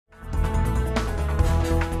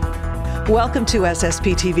Welcome to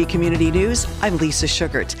SSPTV Community News. I'm Lisa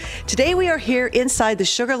Sugart. Today we are here inside the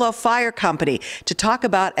Sugarloaf Fire Company to talk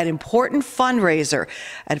about an important fundraiser,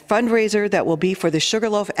 a fundraiser that will be for the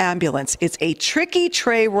Sugarloaf ambulance. It's a tricky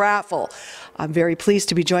tray raffle. I'm very pleased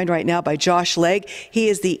to be joined right now by Josh Legg. He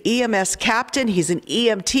is the EMS captain. He's an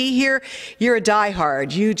EMT here. You're a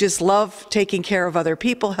diehard. You just love taking care of other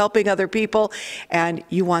people, helping other people, and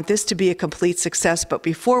you want this to be a complete success. But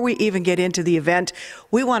before we even get into the event,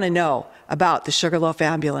 we want to know about the Sugarloaf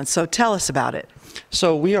ambulance. So tell us about it.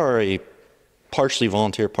 So we are a partially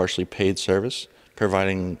volunteer, partially paid service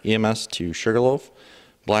providing EMS to Sugarloaf,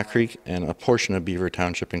 Black Creek, and a portion of Beaver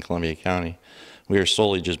Township in Columbia County. We are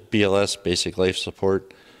solely just BLS, basic life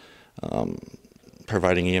support,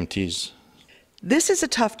 providing EMTs. This is a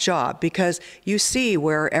tough job because you see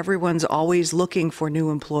where everyone's always looking for new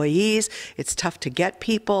employees. It's tough to get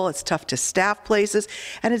people, it's tough to staff places,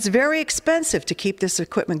 and it's very expensive to keep this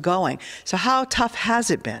equipment going. So how tough has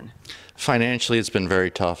it been? Financially, it's been very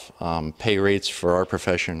tough. Pay rates for our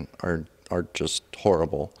profession are just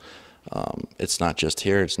horrible. It's not just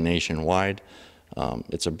here, it's nationwide.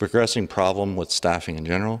 It's a progressing problem with staffing in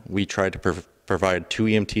general. We try to provide 2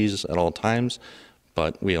 EMTs at all times,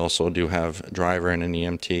 but we also do have a driver and an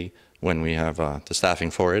EMT when we have the staffing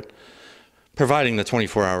for it, providing the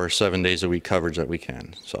 24-hour, 7 days a week coverage that we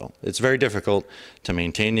can. So it's very difficult to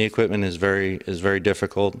maintain the equipment. Is very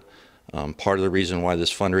difficult. Part of the reason why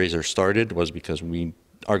this fundraiser started was because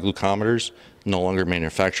our glucometers no longer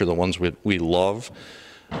manufacture the ones we love.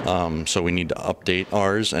 So we need to update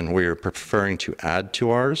ours, and we're preferring to add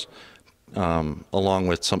to ours, along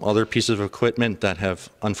with some other pieces of equipment that have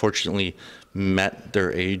unfortunately met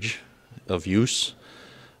their age of use.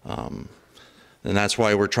 And that's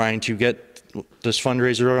why we're trying to get this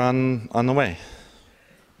fundraiser on the way.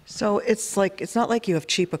 So it's not like you have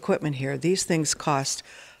cheap equipment here. These things cost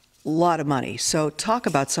a lot of money. So talk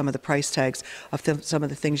about some of the price tags of some of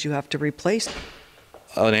the things you have to replace.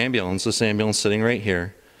 An ambulance, this ambulance sitting right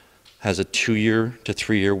here, has a 2-year to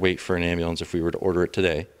 3-year wait for an ambulance if we were to order it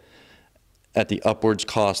today, at the upwards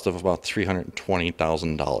cost of about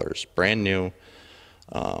 $320,000, brand new.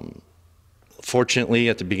 Fortunately,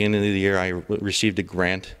 at the beginning of the year, I received a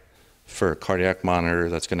grant for a cardiac monitor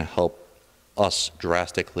that's going to help us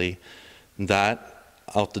drastically. That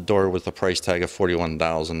out the door with a price tag of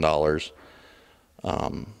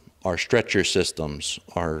 $41,000. Our stretcher systems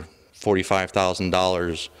are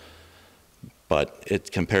 $45,000. But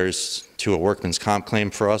it compares to a workman's comp claim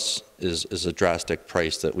for us is a drastic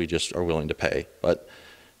price that we just are willing to pay. But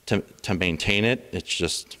to maintain it, it's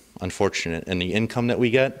just unfortunate. And the income that we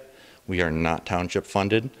get, we are not township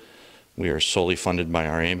funded. We are solely funded by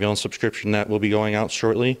our ambulance subscription that will be going out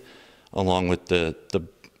shortly, along with the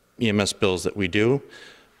EMS bills that we do.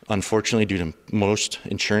 Unfortunately, due to most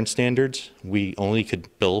insurance standards, we only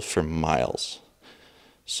could bill for miles.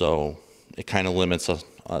 So it kind of limits us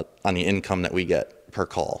on the income that we get per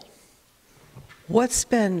call. What's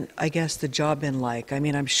been, I guess, the job been like? I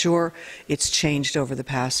mean, I'm sure it's changed over the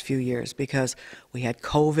past few years because we had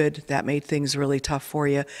COVID. That made things really tough for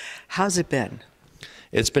you. How's it been?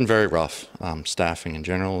 It's been very rough. Staffing in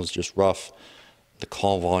general is just rough. The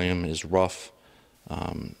call volume is rough,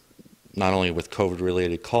 not only with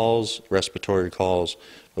COVID-related calls, respiratory calls,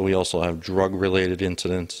 but we also have drug-related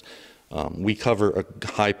incidents. We cover a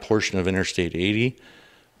high portion of Interstate 80,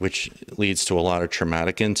 which leads to a lot of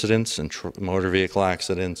traumatic incidents and motor vehicle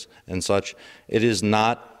accidents and such. It is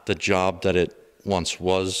not the job that it once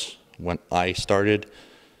was when I started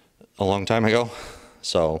a long time ago.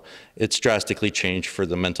 So it's drastically changed for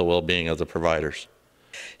the mental well-being of the providers.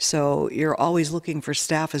 So you're always looking for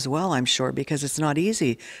staff as well, I'm sure, because it's not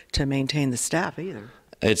easy to maintain the staff either.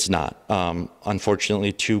 It's not.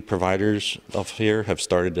 Unfortunately, 2 providers up here have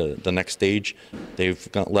started the next stage. They've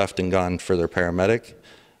left and gone for their paramedic,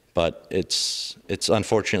 but it's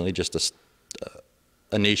unfortunately just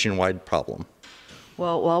a nationwide problem.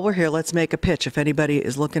 Well, while we're here, let's make a pitch. If anybody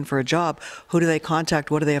is looking for a job, who do they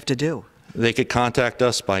contact? What do they have to do? They could contact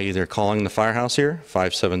us by either calling the firehouse here,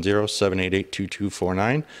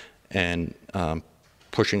 570-788-2249, and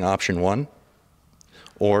pushing option 1,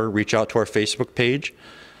 or reach out to our Facebook page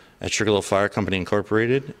at Sugarloaf Fire Company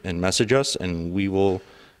Incorporated and message us, and we will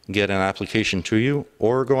get an application to you,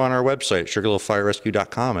 or go on our website,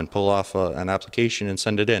 sugarloaffirerescue.com, and pull off an application and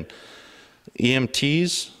send it in.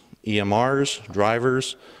 EMTs, EMRs,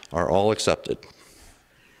 drivers are all accepted.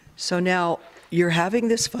 So now you're having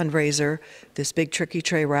this fundraiser, this big tricky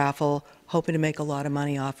tray raffle, hoping to make a lot of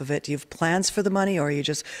money off of it. Do you have plans for the money, or are you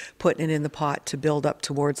just putting it in the pot to build up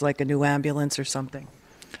towards like a new ambulance or something?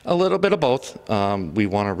 A little bit of both. We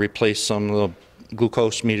want to replace some of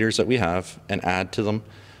glucose meters that we have and add to them.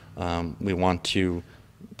 We want to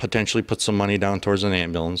potentially put some money down towards an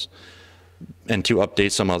ambulance and to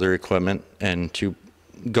update some other equipment and to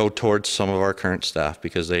go towards some of our current staff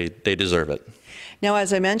because they deserve it. Now,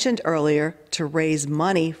 as I mentioned earlier, to raise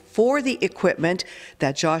money for the equipment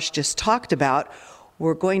that Josh just talked about,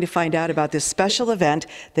 we're going to find out about this special event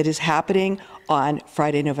that is happening on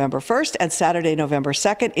Friday, November 1st and Saturday, November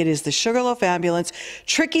 2nd. It is the Sugarloaf Ambulance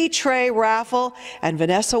Tricky Tray Raffle, and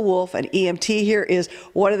Vanessa Wolf, an EMT here, is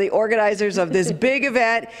one of the organizers of this big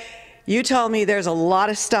event. You told me there's a lot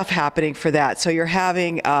of stuff happening for that. So you're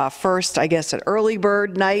having first, I guess, an early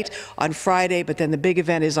bird night on Friday, but then the big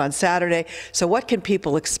event is on Saturday. So what can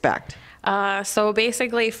people expect? So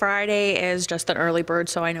basically Friday is just an early bird,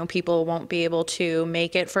 so I know people won't be able to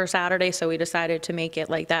make it for Saturday, so we decided to make it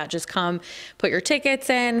like that. Just come, put your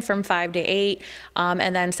tickets in from 5 to 8,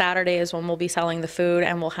 and then Saturday is when we'll be selling the food,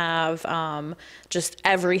 and we'll have just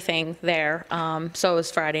everything there. So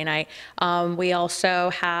is Friday night. We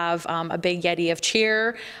also have a big Yeti of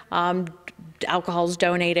cheer. Alcohol's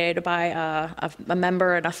donated by a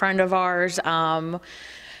member and a friend of ours.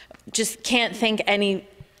 Just can't think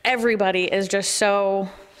everybody is just so,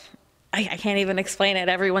 I can't even explain it.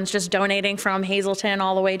 Everyone's just donating from Hazleton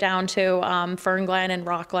all the way down to Fern Glen and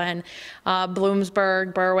Rockland,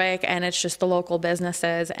 Bloomsburg, Berwick, and it's just the local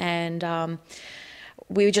businesses. And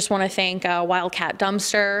we just want to thank Wildcat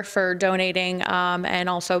Dumpster for donating and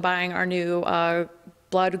also buying our new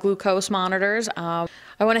blood glucose monitors. I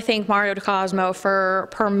want to thank Mario DeCosmo for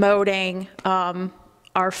promoting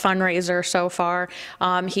our fundraiser so far.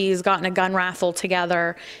 He's gotten a gun raffle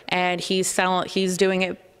together, and he's doing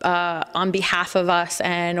it on behalf of us,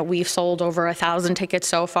 and we've sold over 1,000 tickets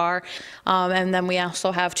so far. And then we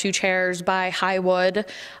also have 2 chairs by Highwood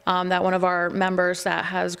that one of our members that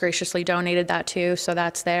has graciously donated that to, so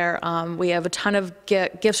that's there. We have a ton of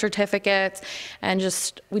gift certificates, and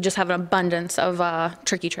we just have an abundance of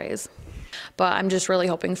tricky trays. But I'm just really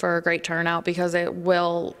hoping for a great turnout because it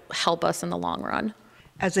will help us in the long run.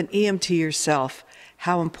 As an EMT yourself,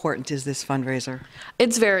 how important is this fundraiser?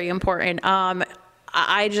 It's very important.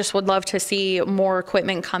 I just would love to see more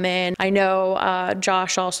equipment come in. I know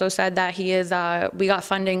Josh also said that we got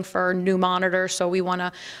funding for new monitors, so we want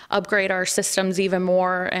to upgrade our systems even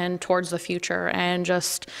more and towards the future, and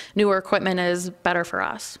just newer equipment is better for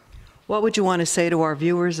us. What would you want to say to our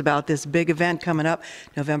viewers about this big event coming up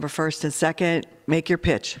November 1st and 2nd? Make your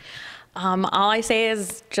pitch. All I say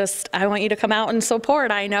is just, I want you to come out and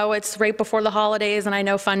support. I know it's right before the holidays, and I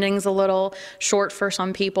know funding's a little short for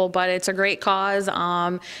some people, but it's a great cause.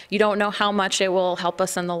 You don't know how much it will help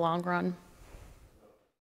us in the long run.